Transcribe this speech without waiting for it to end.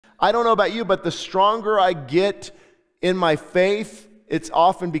I don't know about you, but the stronger I get in my faith, it's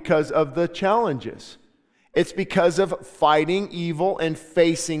often because of the challenges. It's because of fighting evil and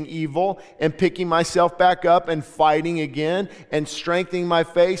facing evil and picking myself back up and fighting again and strengthening my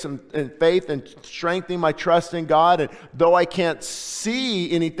faith and strengthening my trust in God. And though I can't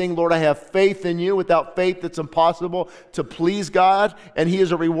see anything, Lord, I have faith in you. Without faith, it's impossible to please God. And he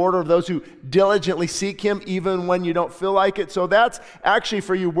is a rewarder of those who diligently seek him, even when you don't feel like it. So that's actually,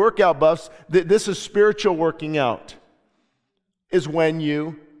 for you workout buffs, this is spiritual working out, is when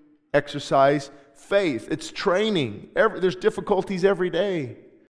you exercise faith. It's training. There's difficulties every day.